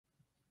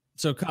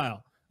So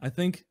Kyle, I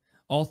think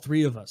all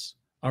three of us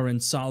are in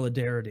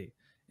solidarity,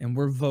 and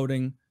we're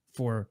voting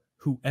for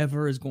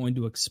whoever is going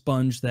to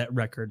expunge that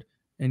record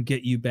and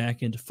get you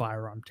back into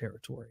firearm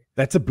territory.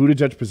 That's a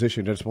Buttigieg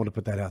position. I just want to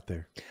put that out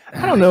there.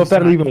 I don't know if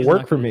that'll even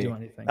work for me.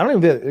 I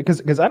don't even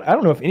because I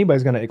don't know if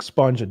anybody's going to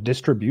expunge a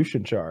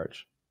distribution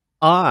charge.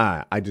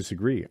 I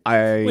disagree.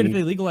 Wait, if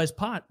they legalize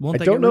pot, won't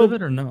they get rid of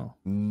it or no?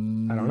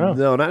 I don't know.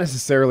 No, not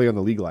necessarily on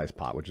the legalized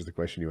pot, which is the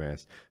question you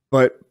asked.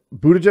 But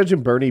Buttigieg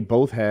and Bernie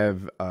both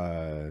have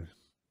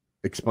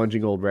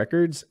expunging old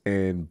records,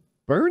 and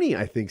Bernie,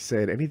 I think,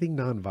 said anything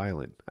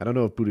nonviolent. I don't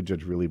know if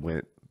Buttigieg really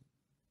went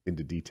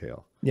into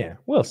detail. Yeah,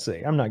 we'll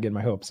see. I'm not getting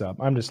my hopes up.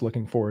 I'm just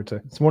looking forward to.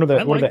 It's one of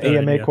the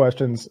AMA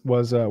questions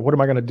was, what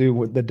am I going to do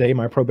with the day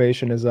my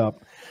probation is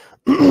up?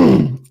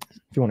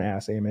 If you want to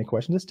ask AMA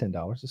questions, it's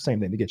 $10. The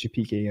same thing to get you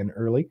PKA in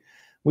early.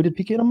 We did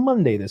PKA on a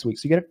Monday this week,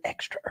 so you get it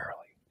extra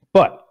early.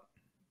 But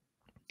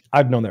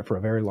I've known that for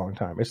a very long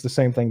time. It's the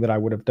same thing that I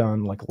would have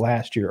done like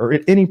last year or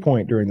at any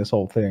point during this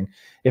whole thing.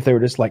 If they were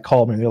just like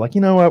called me and they're like,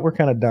 you know what, we're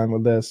kind of done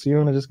with this. You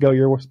want to just go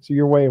your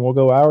way and we'll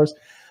go ours.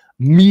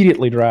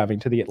 Immediately driving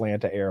to the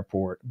Atlanta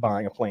airport,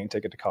 buying a plane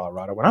ticket to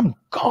Colorado, and I'm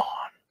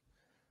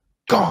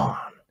gone.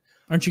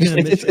 Aren't you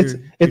going to miss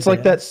it's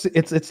like that.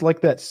 It's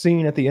like that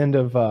scene at the end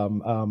of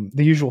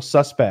The Usual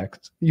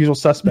Suspects.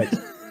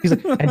 He's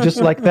like, and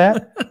just like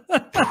that,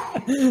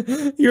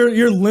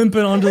 you're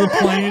limping onto the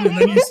plane, and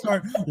then you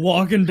start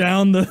walking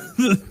down the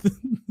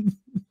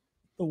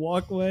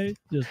walkway.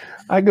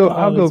 I'll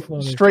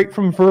go straight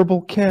from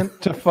Verbal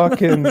Kent to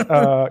fucking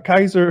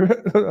Kaiser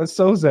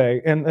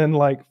Soze, and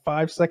like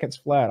 5 seconds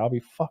flat, I'll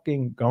be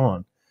fucking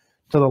gone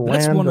to the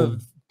land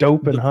of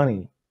dope and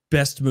honey.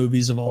 Best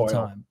movies of all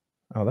time.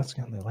 Oh, that's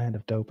the land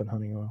of dope and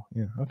honey oil.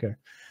 Yeah, okay.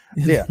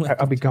 Yeah,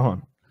 I'll be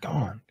gone.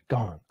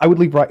 I would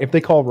leave right if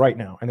they called right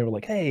now and they were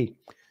like, "Hey,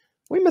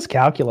 we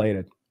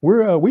miscalculated.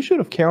 We should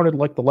have counted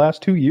like the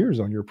last 2 years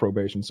on your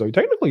probation. So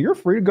technically, you're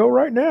free to go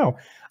right now."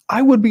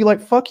 I would be like,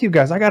 "Fuck you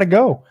guys, I gotta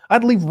go."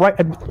 I'd leave right.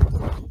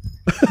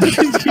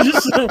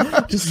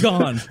 just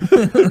gone.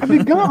 I'd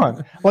be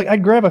gone. Like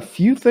I'd grab a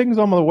few things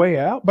on my way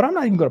out, but I'm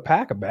not even going to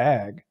pack a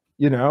bag.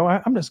 You know,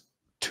 I'm just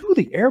to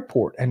the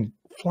airport and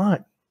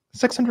flying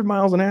 600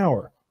 miles an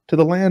hour to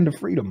the land of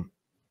freedom.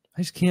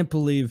 I just can't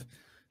believe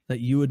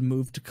that you would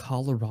move to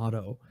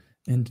Colorado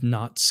and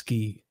not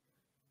ski.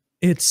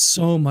 It's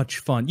so much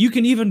fun. You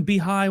can even be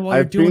high while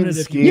you're doing it.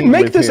 If you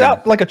make this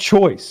out like a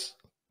choice.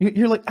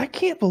 You're like, I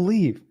can't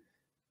believe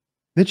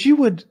that you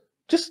would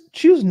just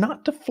choose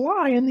not to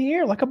fly in the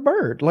air like a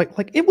bird.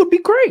 Like it would be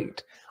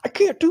great. I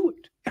can't do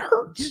it. It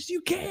hurts. Yes,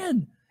 you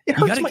can. It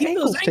hurts my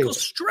ankles. Those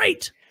ankles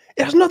straight.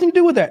 It has nothing to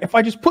do with that. If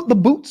I just put the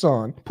boots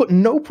on, put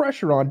no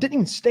pressure on, didn't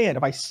even stand.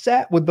 If I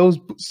sat with those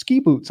ski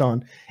boots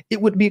on, it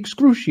would be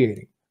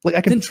excruciating. Like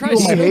I can feel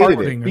my heart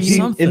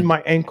beating in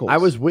my ankles. I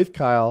was with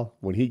Kyle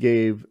when he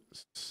gave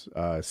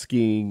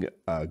skiing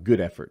a good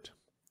effort.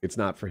 It's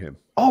not for him.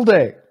 All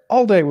day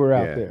we're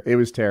out there. It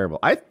was terrible.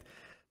 I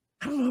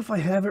don't know if I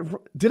have it.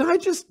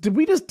 Did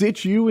we just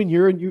ditch you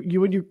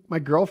and my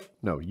girlfriend?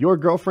 No, your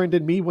girlfriend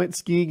and me went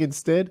skiing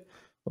instead.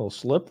 A little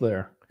slip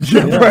there.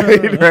 Yeah,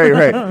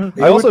 right.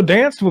 I also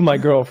danced with my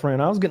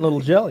girlfriend. I was getting a little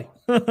jelly.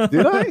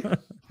 Did I?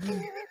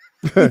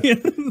 I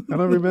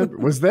don't remember.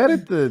 Was that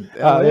at the?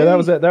 Yeah, that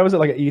was at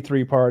like an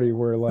E3 party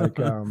where like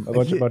a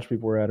bunch of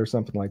people were at or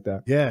something like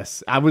that.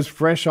 Yes, I was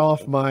fresh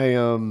off my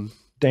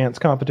dance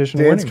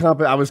competition.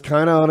 I was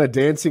kind of on a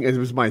dancing. It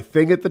was my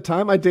thing at the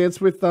time. I danced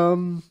with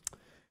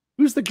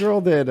who's the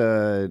girl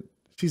that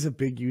she's a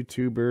big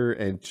YouTuber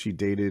and she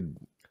dated.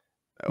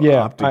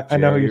 Yeah, I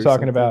know who you're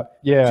talking about.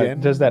 Yeah,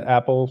 Jen? does that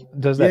Apple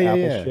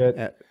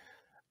shit?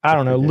 I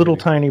don't know. Little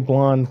tiny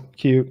blonde,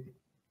 cute.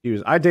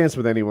 I dance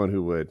with anyone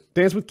who would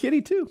dance with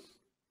Kitty too.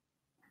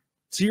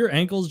 So your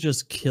ankles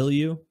just kill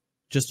you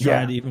just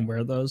trying to even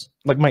wear those.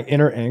 Like my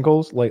inner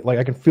ankles, like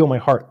I can feel my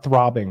heart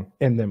throbbing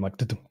in them. Like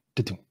da-dum,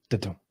 da-dum,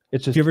 da-dum.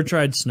 It's just. Have you ever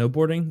tried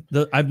snowboarding?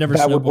 I've never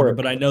snowboarded,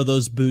 but I know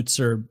those boots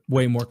are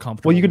way more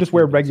comfortable. Well, you could just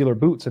wear regular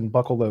boots and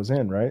buckle those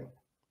in, right?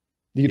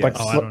 You could,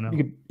 I don't know.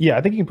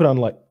 I think you can put on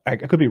like I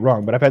could be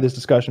wrong, but I've had this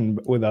discussion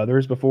with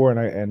others before,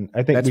 and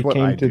I think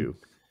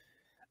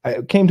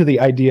I came to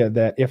the idea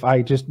that if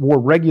I just wore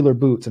regular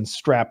boots and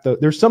strapped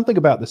there's something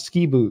about the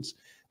ski boots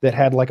that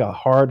had like a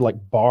hard like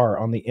bar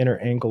on the inner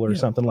ankle or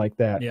something like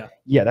that.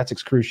 Yeah, that's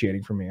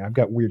excruciating for me. I've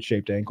got weird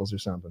shaped ankles or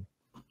something.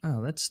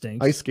 Oh, that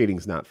stinks. Ice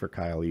skating's not for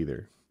Kyle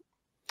either.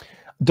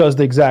 Does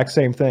the exact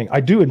same thing.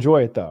 I do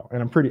enjoy it though,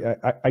 and I'm pretty.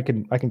 I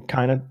can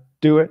kind of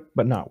do it,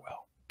 but not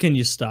well. Can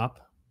you stop?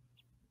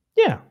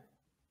 Yeah,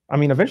 I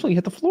mean, eventually you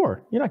hit the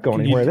floor. You're not going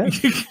anywhere then.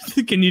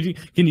 Can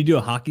you do a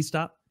hockey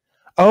stop?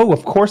 Oh,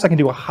 of course I can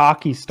do a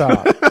hockey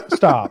stop.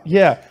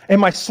 Yeah,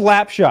 and my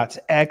slap shot's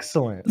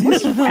excellent.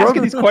 What's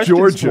asking these questions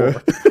Georgia.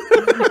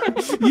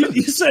 For?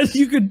 you said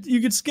you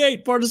could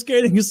skate. Part of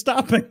skating is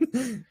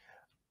stopping.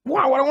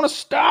 Wow, I don't want to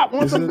stop.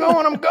 Once I'm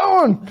going, I'm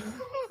going.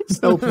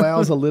 Snow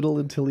plows a little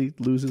until he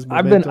loses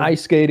momentum. I've been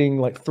ice skating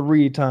like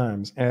 3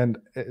 times, and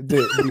and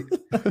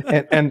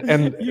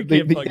You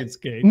can't fucking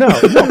skate. No,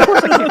 of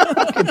course I can't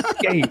fucking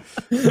skate.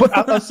 But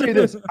I'll say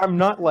this: I'm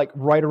not like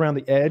right around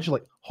the edge,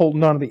 like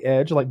holding on to the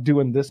edge, like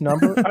doing this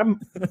number.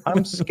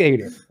 I'm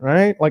skating,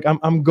 right? Like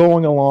I'm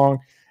going along.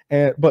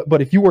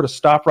 But if you were to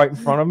stop right in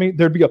front of me,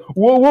 there'd be a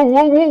whoa, whoa,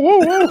 whoa, whoa, whoa,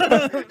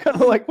 whoa. Kind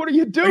of like, what are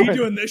you doing? Are you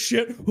doing this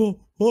shit? Whoa,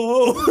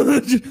 whoa,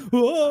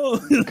 whoa.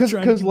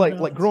 Because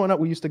like growing up,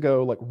 we used to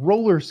go like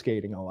roller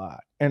skating a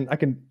lot, and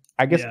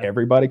I guess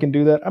everybody can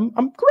do that.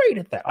 I'm great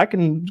at that. I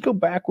can go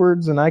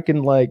backwards, and I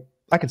can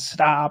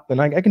stop, and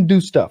I can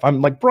do stuff.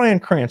 I'm like Bryan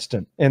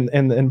Cranston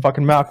and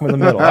fucking Malcolm in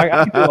the Middle. I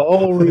can do a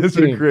whole routine. That's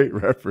a great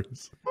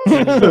reference.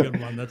 That's a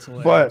good one. That's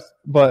hilarious.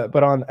 But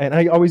and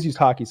I always use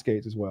hockey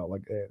skates as well.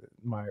 Like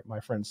my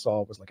friend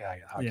Saul was like,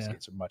 hockey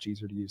skates are much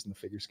easier to use than the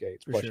figure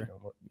skates. Plus, you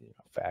know,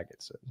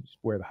 faggots, so just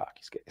wear the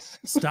hockey skates.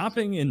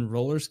 Stopping in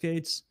roller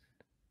skates,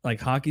 like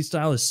hockey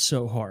style, is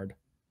so hard.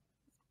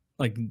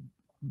 Like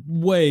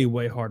way,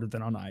 way harder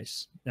than on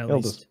ice. At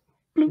least,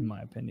 in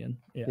my opinion.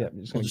 Yeah,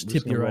 it'll just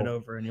tip you right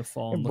over, and you'll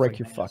fall and break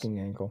your fucking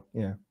ankle.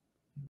 Yeah.